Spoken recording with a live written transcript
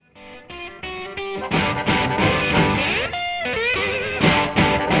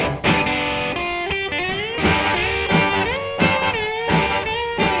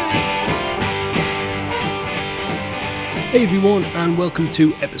Hey everyone, and welcome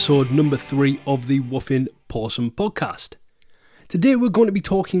to episode number 3 of the Woofing Pawsome podcast. Today we're going to be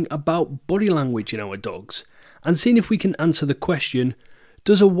talking about body language in our dogs and seeing if we can answer the question,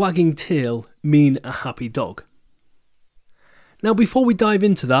 does a wagging tail mean a happy dog? Now before we dive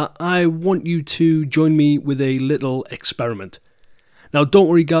into that, I want you to join me with a little experiment. Now don't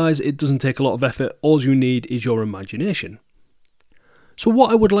worry guys, it doesn't take a lot of effort, all you need is your imagination. So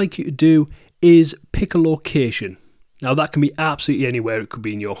what I would like you to do is pick a location. Now that can be absolutely anywhere. It could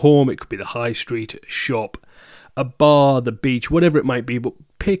be in your home, it could be the high street, a shop, a bar, the beach, whatever it might be, but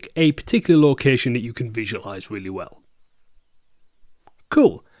pick a particular location that you can visualise really well.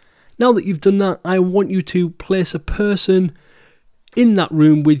 Cool. Now that you've done that, I want you to place a person in that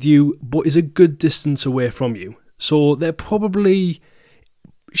room with you, but is a good distance away from you. So they're probably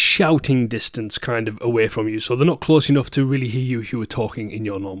shouting distance kind of away from you, so they're not close enough to really hear you if you were talking in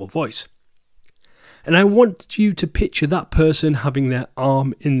your normal voice. And I want you to picture that person having their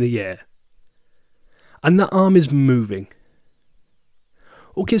arm in the air. And that arm is moving.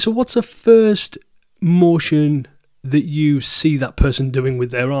 Okay, so what's the first motion that you see that person doing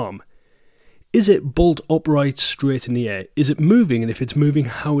with their arm? Is it bolt upright straight in the air? Is it moving? And if it's moving,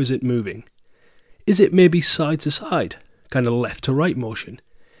 how is it moving? Is it maybe side to side, kind of left to right motion?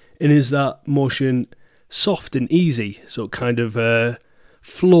 And is that motion soft and easy, so it kind of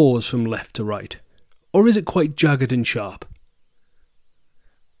flows from left to right? Or is it quite jagged and sharp?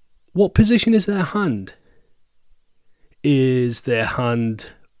 What position is their hand? Is their hand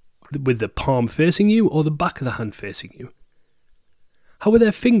with the palm facing you or the back of the hand facing you? How are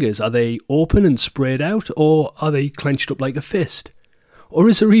their fingers? Are they open and sprayed out or are they clenched up like a fist? Or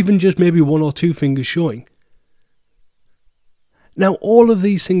is there even just maybe one or two fingers showing? Now all of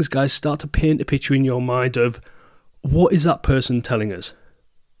these things, guys, start to paint a picture in your mind of what is that person telling us?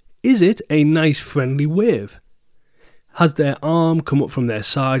 Is it a nice friendly wave? Has their arm come up from their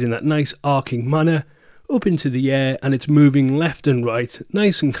side in that nice arcing manner, up into the air, and it's moving left and right,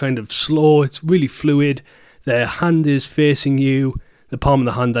 nice and kind of slow, it's really fluid, their hand is facing you, the palm of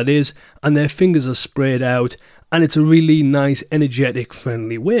the hand that is, and their fingers are sprayed out, and it's a really nice, energetic,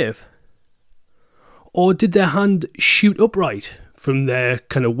 friendly wave? Or did their hand shoot upright from their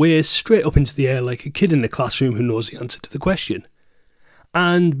kind of waist straight up into the air like a kid in the classroom who knows the answer to the question?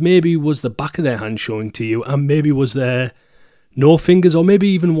 And maybe was the back of their hand showing to you, and maybe was there no fingers, or maybe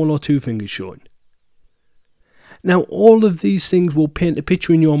even one or two fingers showing. Now all of these things will paint a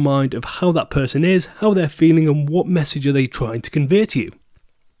picture in your mind of how that person is, how they're feeling, and what message are they trying to convey to you.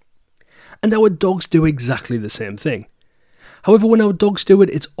 And our dogs do exactly the same thing. However, when our dogs do it,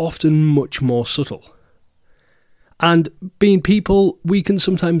 it's often much more subtle. And being people, we can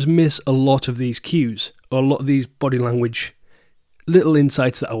sometimes miss a lot of these cues, or a lot of these body language little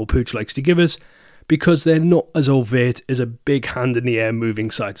insights that our pooch likes to give us, because they're not as overt as a big hand in the air moving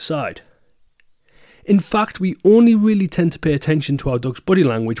side to side. In fact, we only really tend to pay attention to our dog's body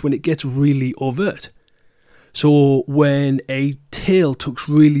language when it gets really overt. So when a tail tucks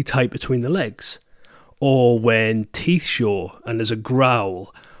really tight between the legs, or when teeth show and there's a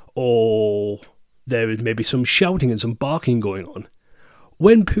growl, or there is maybe some shouting and some barking going on.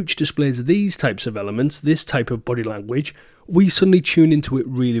 When Pooch displays these types of elements, this type of body language, we suddenly tune into it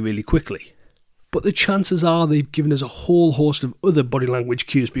really, really quickly. But the chances are they've given us a whole host of other body language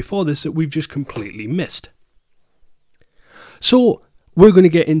cues before this that we've just completely missed. So we're going to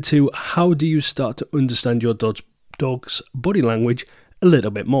get into how do you start to understand your dog's body language a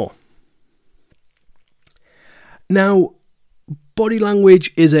little bit more. Now, body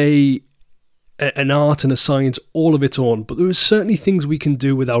language is an art and a science all of its own, but there are certainly things we can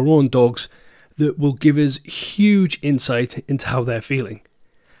do with our own dogs that will give us huge insight into how they're feeling.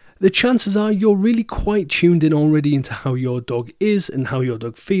 The chances are you're really quite tuned in already into how your dog is and how your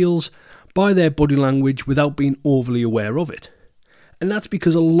dog feels by their body language without being overly aware of it. And that's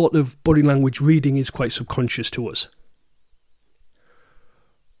because a lot of body language reading is quite subconscious to us.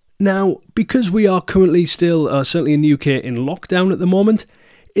 Now, because we are currently still, certainly in the UK, in lockdown at the moment,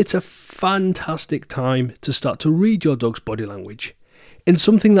 it's a fantastic time to start to read your dog's body language in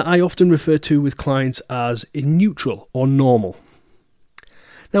something that I often refer to with clients as in neutral or normal.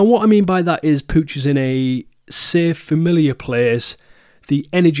 Now what I mean by that is Pooch is in a safe, familiar place, the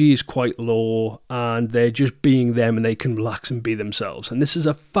energy is quite low and they're just being them and they can relax and be themselves. And this is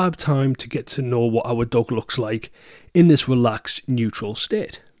a fab time to get to know what our dog looks like in this relaxed, neutral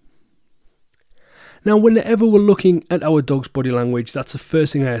state. Now, whenever we're looking at our dog's body language, that's the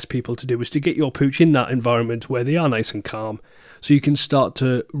first thing I ask people to do, is to get your Pooch in that environment where they are nice and calm, so you can start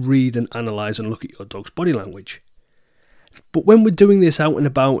to read and analyse and look at your dog's body language. But when we're doing this out and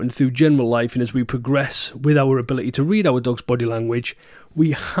about and through general life, and as we progress with our ability to read our dog's body language,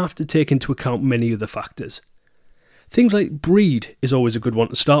 we have to take into account many other factors. Things like breed is always a good one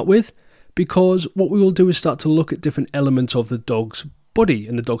to start with, because what we will do is start to look at different elements of the dog's body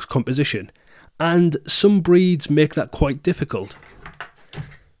and the dog's composition, and some breeds make that quite difficult.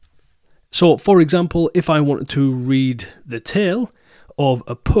 So, for example, if I wanted to read the tail of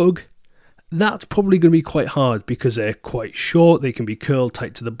a pug, that's probably going to be quite hard because they're quite short, they can be curled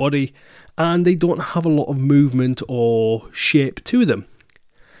tight to the body, and they don't have a lot of movement or shape to them.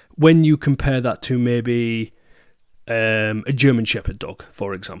 When you compare that to maybe a German Shepherd dog,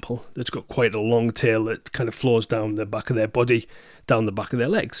 for example, that's got quite a long tail that kind of flows down the back of their body, down the back of their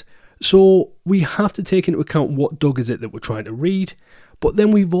legs. So we have to take into account what dog is it that we're trying to read, but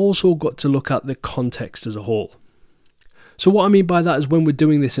then we've also got to look at the context as a whole. So what I mean by that is when we're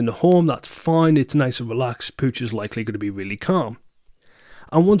doing this in the home, that's fine, it's nice and relaxed, Pooch is likely going to be really calm.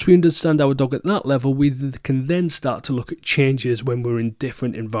 And once we understand our dog at that level, we can then start to look at changes when we're in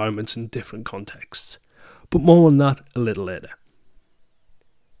different environments and different contexts. But more on that a little later.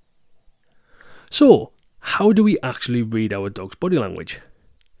 So, how do we actually read our dog's body language?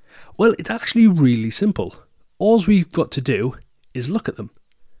 Well, it's actually really simple. All we've got to do is look at them.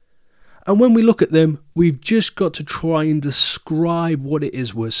 And when we look at them, we've just got to try and describe what it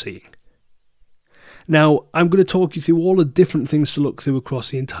is we're seeing. Now, I'm going to talk you through all the different things to look through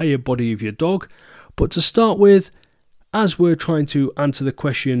across the entire body of your dog, but to start with, as we're trying to answer the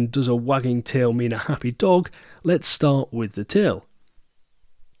question, does a wagging tail mean a happy dog? Let's start with the tail.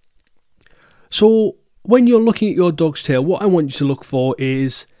 So, when you're looking at your dog's tail, what I want you to look for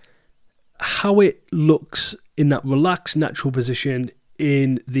is how it looks in that relaxed, natural position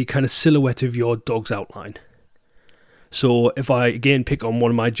in the kind of silhouette of your dog's outline. So if I again pick on one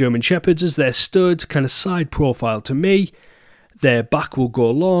of my German Shepherds, as they're stood kind of side profile to me, their back will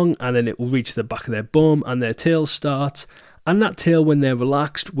go long and then it will reach the back of their bum and their tail starts, and that tail when they're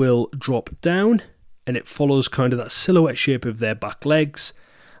relaxed will drop down and it follows kind of that silhouette shape of their back legs,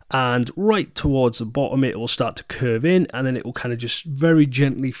 and right towards the bottom it will start to curve in and then it will kind of just very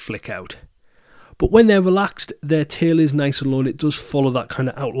gently flick out. But when they're relaxed, their tail is nice and low and it does follow that kind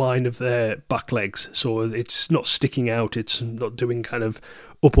of outline of their back legs. So it's not sticking out, it's not doing kind of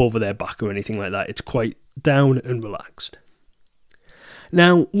up over their back or anything like that. It's quite down and relaxed.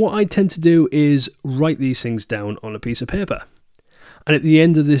 Now, what I tend to do is write these things down on a piece of paper. And at the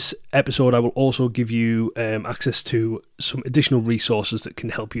end of this episode, I will also give you access to some additional resources that can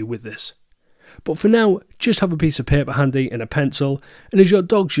help you with this. But for now, just have a piece of paper handy and a pencil, and as your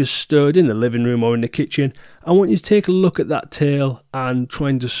dog's just stood in the living room or in the kitchen, I want you to take a look at that tail and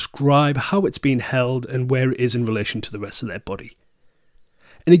try and describe how it's been held and where it is in relation to the rest of their body.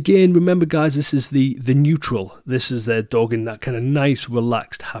 And again, remember guys, this is the neutral. This is their dog in that kind of nice,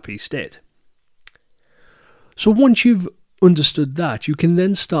 relaxed, happy state. So once you've understood that, you can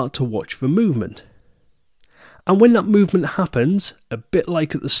then start to watch for movement. And when that movement happens, a bit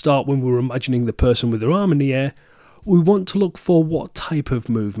like at the start when we were imagining the person with their arm in the air, we want to look for what type of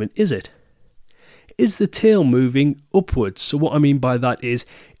movement is it. Is the tail moving upwards? So what I mean by that is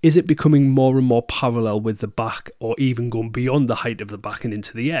it becoming more and more parallel with the back or even going beyond the height of the back and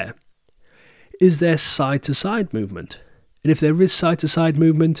into the air? Is there side-to-side movement? And if there is side-to-side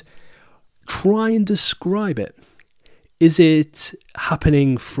movement, try and describe it. Is it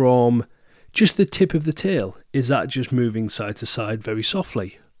happening from just the tip of the tail? Is that just moving side to side very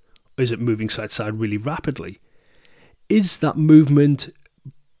softly? Or is it moving side to side really rapidly? Is that movement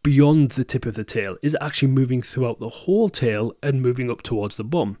beyond the tip of the tail? Is it actually moving throughout the whole tail and moving up towards the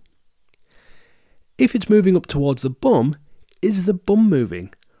bum? If it's moving up towards the bum, is the bum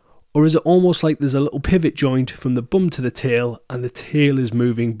moving? Or is it almost like there's a little pivot joint from the bum to the tail and the tail is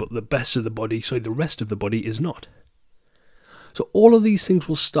moving but the rest of the body is not? So all of these things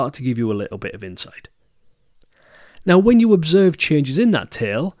will start to give you a little bit of insight. Now, when you observe changes in that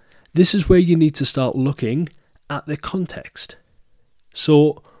tail, this is where you need to start looking at the context.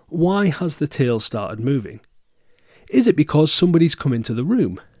 So, why has the tail started moving? Is it because somebody's come into the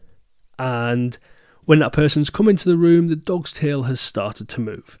room? And when that person's come into the room, the dog's tail has started to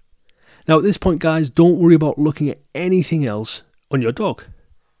move. Now, at this point, guys, don't worry about looking at anything else on your dog.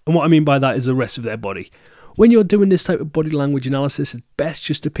 And what I mean by that is the rest of their body. When you're doing this type of body language analysis, it's best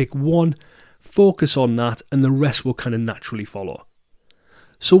just to pick one, focus on that, and the rest will kind of naturally follow.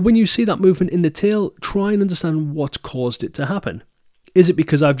 So when you see that movement in the tail, try and understand what's caused it to happen. Is it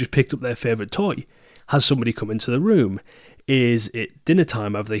because I've just picked up their favourite toy? Has somebody come into the room? Is it dinner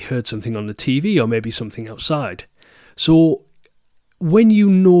time? Have they heard something on the TV or maybe something outside? So when you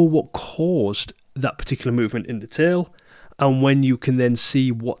know what caused that particular movement in the tail, And when you can then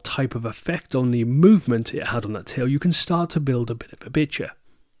see what type of effect on the movement it had on that tail, you can start to build a bit of a picture.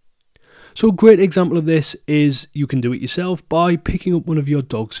 So a great example of this is you can do it yourself by picking up one of your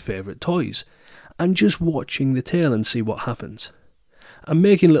dog's favourite toys and just watching the tail and see what happens. And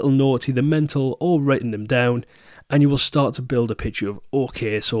making a little note, either mental or writing them down, and you will start to build a picture of,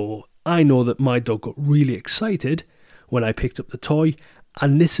 okay, so I know that my dog got really excited when I picked up the toy,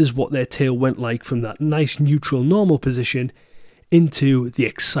 and this is what their tail went like from that nice neutral normal position into the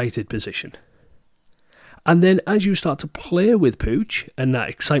excited position. And then as you start to play with Pooch and that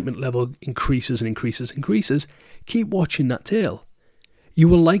excitement level increases and increases, keep watching that tail. You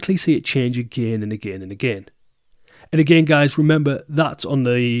will likely see it change again and again and again. And again, guys, remember that's on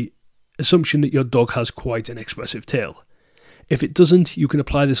the assumption that your dog has quite an expressive tail. If it doesn't, you can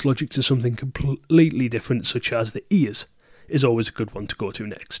apply this logic to something completely different, such as the ears is always a good one to go to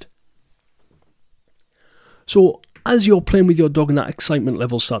next. So as you're playing with your dog and that excitement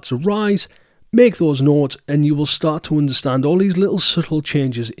level starts to rise, make those notes and you will start to understand all these little subtle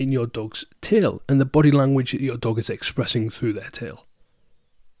changes in your dog's tail and the body language that your dog is expressing through their tail.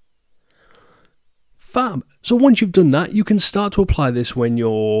 Fab. So once you've done that, you can start to apply this when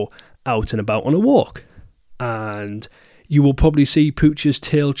you're out and about on a walk. And you will probably see Pooch's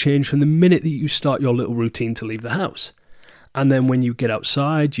tail change from the minute that you start your little routine to leave the house. And then when you get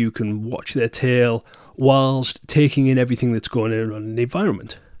outside, you can watch their tail whilst taking in everything that's going on in the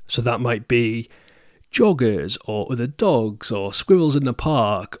environment. So that might be joggers or other dogs or squirrels in the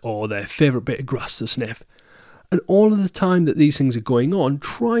park or their favourite bit of grass to sniff. And all of the time that these things are going on,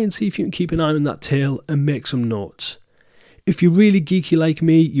 try and see if you can keep an eye on that tail and make some notes. If you're really geeky like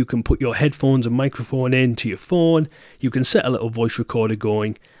me, you can put your headphones and microphone into your phone, you can set a little voice recorder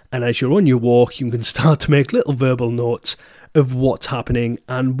going, and as you're on your walk, you can start to make little verbal notes of what's happening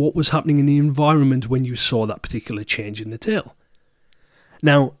and what was happening in the environment when you saw that particular change in the tail.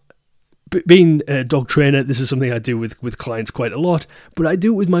 Now, being a dog trainer, this is something I do with clients quite a lot, but I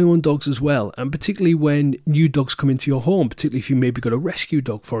do it with my own dogs as well, and particularly when new dogs come into your home, particularly if you maybe got a rescue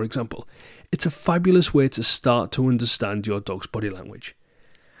dog, for example. It's a fabulous way to start to understand your dog's body language.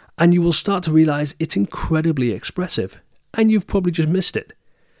 And you will start to realise it's incredibly expressive, and you've probably just missed it.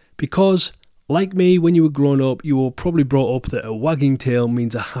 Because, like me, when you were growing up, you were probably brought up that a wagging tail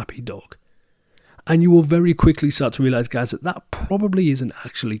means a happy dog. And you will very quickly start to realise, guys, that that probably isn't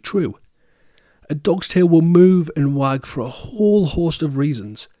actually true. A dog's tail will move and wag for a whole host of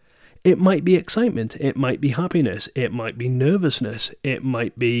reasons. It might be excitement, it might be happiness, it might be nervousness, it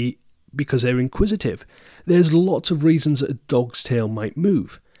might be because they're inquisitive. There's lots of reasons that a dog's tail might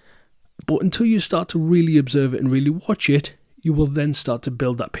move. But until you start to really observe it and really watch it, you will then start to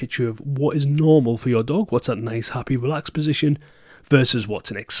build that picture of what is normal for your dog, what's that nice, happy, relaxed position, versus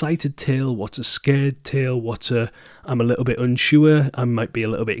what's an excited tail, what's a scared tail, what's a I'm a little bit unsure, I might be a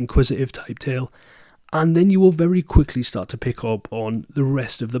little bit inquisitive type tail. And then you will very quickly start to pick up on the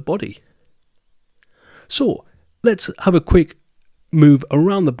rest of the body. So let's have a quick move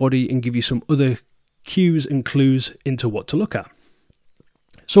around the body and give you some other cues and clues into what to look at.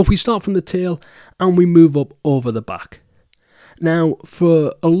 So if we start from the tail and we move up over the back. Now,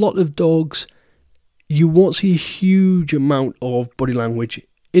 for a lot of dogs, you won't see a huge amount of body language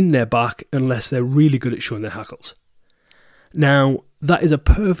in their back unless they're really good at showing their hackles. Now, that is a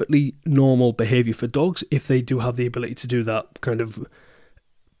perfectly normal behaviour for dogs if they do have the ability to do that kind of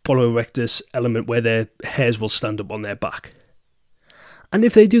polo erectus element where their hairs will stand up on their back. And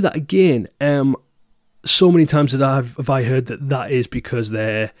if they do that again, so many times that have I heard that is because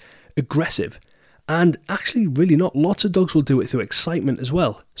they're aggressive. And actually, really not. Lots of dogs will do it through excitement as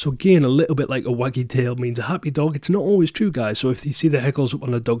well. So again, a little bit like a waggy tail means a happy dog. It's not always true, guys. So if you see the heckles up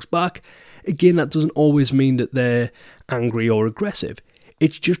on a dog's back, again, that doesn't always mean that they're angry or aggressive.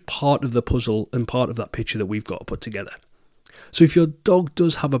 It's just part of the puzzle and part of that picture that we've got to put together. So if your dog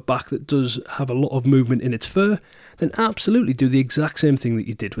does have a back that does have a lot of movement in its fur, then absolutely do the exact same thing that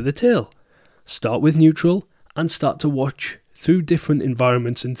you did with the tail. Start with neutral and start to watch through different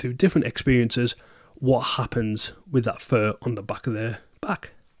environments and through different experiences what happens with that fur on the back of their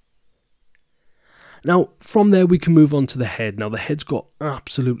back. Now, from there we can move on to the head. Now, the head's got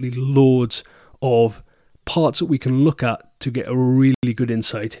absolutely loads of parts that we can look at to get a really good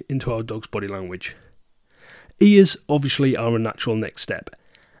insight into our dog's body language. Ears, obviously, are a natural next step.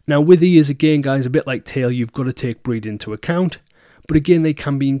 Now, with ears, again, guys, a bit like tail, you've got to take breed into account. But again, they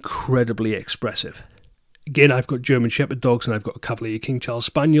can be incredibly expressive. Again, I've got German Shepherd dogs and I've got a Cavalier King Charles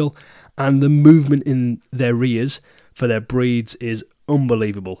Spaniel, and the movement in their ears for their breeds is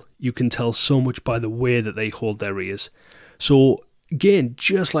unbelievable. You can tell so much by the way that they hold their ears. So again,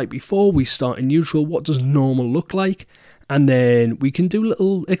 just like before, we start in neutral. What does normal look like? And then we can do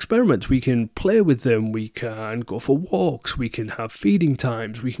little experiments. We can play with them. We can go for walks. We can have feeding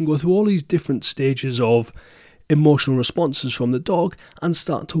times. We can go through all these different stages of emotional responses from the dog and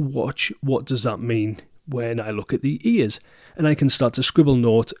start to watch what does that mean when I look at the ears. And I can start to scribble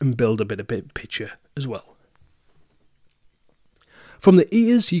notes and build a bit of picture as well. From the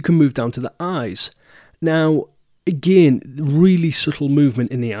ears, you can move down to the eyes. Now, again, really subtle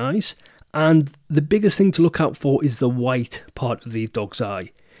movement in the eyes. And the biggest thing to look out for is the white part of the dog's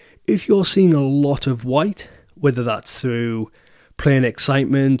eye. If you're seeing a lot of white, whether that's through plain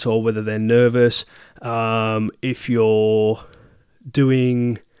excitement or whether they're nervous, if you're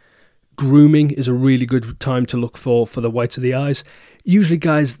doing grooming is a really good time to look for the whites of the eyes. Usually,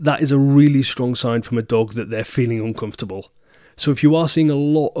 guys, that is a really strong sign from a dog that they're feeling uncomfortable. So if you are seeing a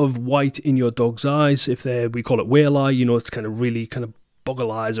lot of white in your dog's eyes, if we call it whale eye, it's kind of really kind of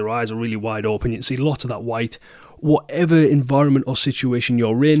boggle eyes, or eyes are really wide open, you can see lots of that white. Whatever environment or situation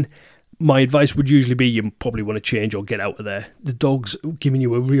you're in, my advice would usually be you probably want to change or get out of there. The dog's giving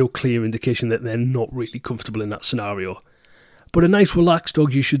you a real clear indication that they're not really comfortable in that scenario. But a nice relaxed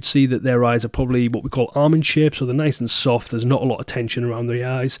dog, you should see that their eyes are probably what we call almond shaped, so they're nice and soft, there's not a lot of tension around the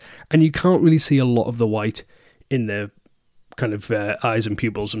eyes, and you can't really see a lot of the white in their kind of eyes and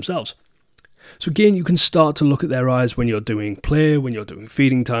pupils themselves. So again, you can start to look at their eyes when you're doing play, when you're doing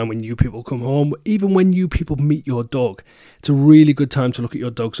feeding time, when new people come home, even when new people meet your dog. It's a really good time to look at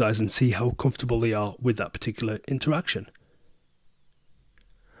your dog's eyes and see how comfortable they are with that particular interaction.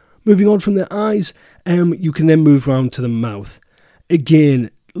 Moving on from their eyes, you can then move around to the mouth.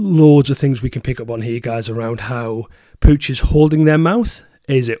 Again, loads of things we can pick up on here, guys, around how Pooch is holding their mouth.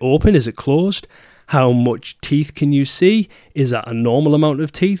 Is it open? Is it closed? How much teeth can you see? Is that a normal amount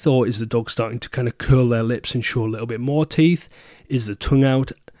of teeth, or is the dog starting to kind of curl their lips and show a little bit more teeth? Is the tongue out?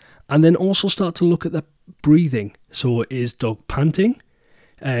 And then also start to look at the breathing. So is dog panting?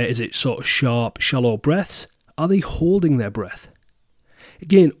 Is it sort of sharp, shallow breaths? Are they holding their breath?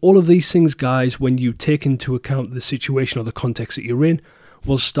 Again, all of these things, guys, when you take into account the situation or the context that you're in,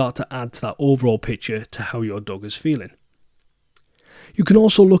 will start to add to that overall picture to how your dog is feeling. You can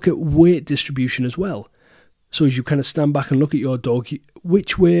also look at weight distribution as well. So as you kind of stand back and look at your dog,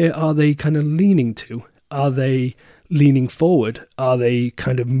 which way are they kind of leaning to? Are they leaning forward? Are they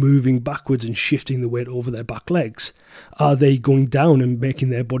kind of moving backwards and shifting the weight over their back legs? Are they going down and making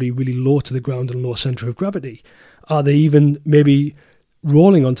their body really low to the ground and low center of gravity? Are they even maybe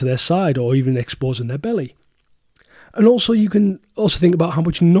rolling onto their side or even exposing their belly? And also you can also think about how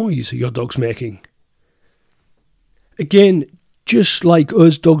much noise your dog's making. Again, just like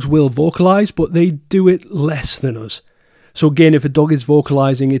us, dogs will vocalize, but they do it less than us. So again, if a dog is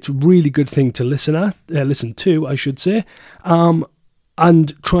vocalizing, it's a really good thing to listen to,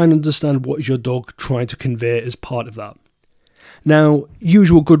 and try and understand what is your dog trying to convey as part of that. Now,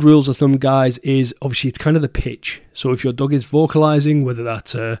 usual good rules of thumb, guys, is obviously it's kind of the pitch. So if your dog is vocalizing, whether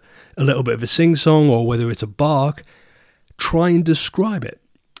that's a little bit of a sing-song or whether it's a bark, try and describe it.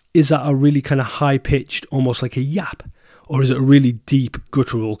 Is that a really kind of high-pitched, almost like a yap? Or is it a really deep,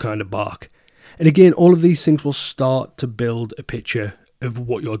 guttural kind of bark? And again, all of these things will start to build a picture of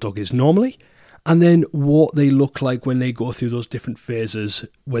what your dog is normally, and then what they look like when they go through those different phases,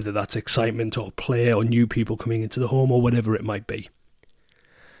 whether that's excitement or play or new people coming into the home or whatever it might be.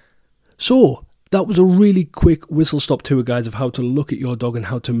 So, that was a really quick whistle-stop tour, guys, of how to look at your dog and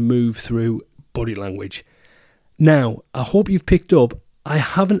how to move through body language. Now, I hope you've picked up, I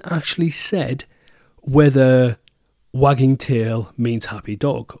haven't actually said whether wagging tail means happy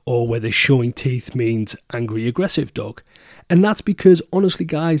dog or whether showing teeth means angry, aggressive dog. And that's because, honestly,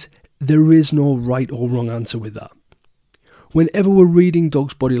 guys, there is no right or wrong answer with that. Whenever we're reading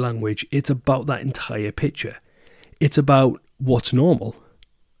dogs' body language, it's about that entire picture. It's about what's normal,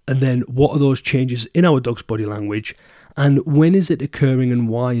 and then what are those changes in our dog's body language, and when is it occurring and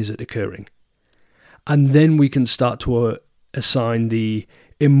why is it occurring? And then we can start to assign the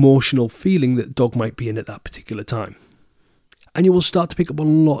emotional feeling that the dog might be in at that particular time. And you will start to pick up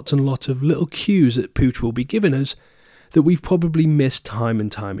on lots and lots of little cues that Pooch will be giving us that we've probably missed time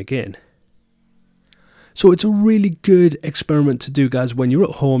and time again. So it's a really good experiment to do, guys, when you're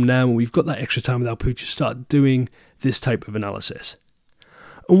at home now and we've got that extra time with our Pooch to start doing this type of analysis.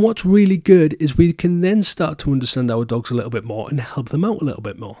 And what's really good is we can then start to understand our dogs a little bit more and help them out a little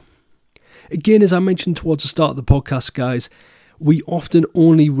bit more. Again, as I mentioned towards the start of the podcast, guys, we often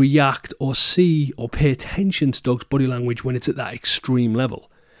only react or see or pay attention to dogs' body language when it's at that extreme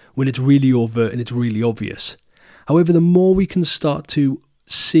level, when it's really overt and it's really obvious. However, the more we can start to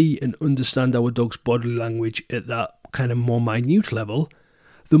see and understand our dog's body language at that kind of more minute level,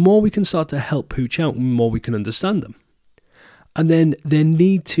 the more we can start to help Pooch out and the more we can understand them. And then their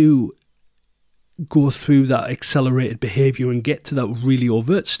need to go through that accelerated behaviour and get to that really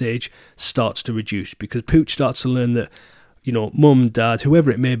overt stage starts to reduce, because Pooch starts to learn that, mum, dad,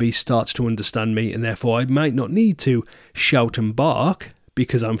 whoever it may be, starts to understand me, and therefore I might not need to shout and bark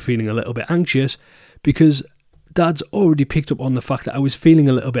because I'm feeling a little bit anxious, because Dad's already picked up on the fact that I was feeling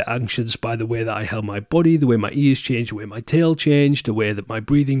a little bit anxious by the way that I held my body, the way my ears changed, the way my tail changed, the way that my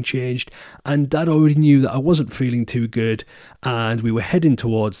breathing changed, and Dad already knew that I wasn't feeling too good and we were heading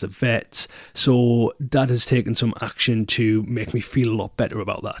towards the vets, so Dad has taken some action to make me feel a lot better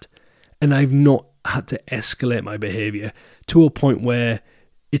about that. And I've not had to escalate my behaviour to a point where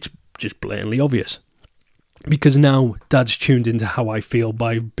it's just blatantly obvious. Because now Dad's tuned into how I feel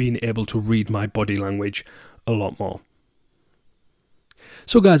by being able to read my body language a lot more.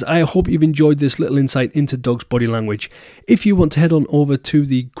 So guys, I hope you've enjoyed this little insight into dogs' body language. If you want to head on over to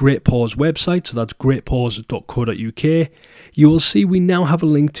the Great Paws website, so that's greatpaws.co.uk, you will see we now have a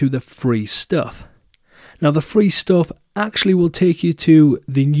link to the free stuff. Now the free stuff actually will take you to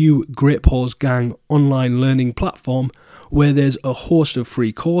the new Great Paws Gang online learning platform, where there's a host of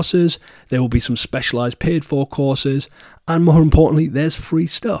free courses, there will be some specialised paid for courses, and more importantly, there's free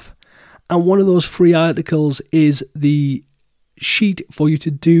stuff. And one of those free articles is the sheet for you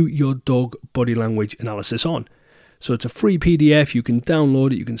to do your dog body language analysis on. So it's a free PDF, you can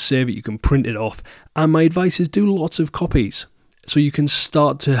download it, you can save it, you can print it off. And my advice is do lots of copies. So you can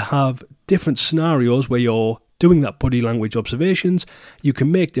start to have different scenarios where you're doing that body language observations, you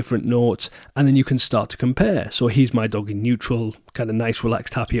can make different notes, and then you can start to compare. So he's my dog in neutral, kind of nice,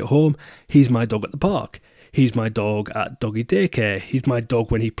 relaxed, happy at home. He's my dog at the park. He's my dog at doggy daycare. He's my dog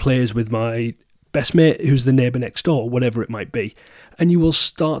when he plays with my best mate who's the neighbour next door, whatever it might be. And you will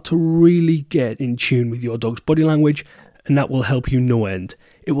start to really get in tune with your dog's body language, and that will help you no end.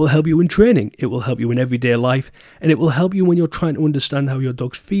 It will help you in training, it will help you in everyday life, and it will help you when you're trying to understand how your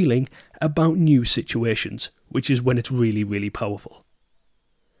dog's feeling about new situations, which is when it's really, really powerful.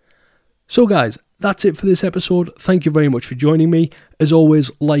 So guys, that's it for this episode. Thank you very much for joining me. As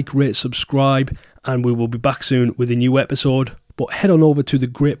always, like, rate, subscribe, and we will be back soon with a new episode. But head on over to the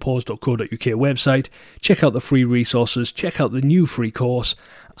greatpaws.co.uk website, check out the free resources, check out the new free course,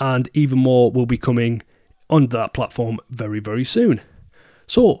 and even more will be coming onto that platform very, very soon.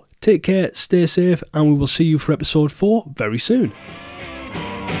 So, take care, stay safe, and we will see you for episode 4 very soon.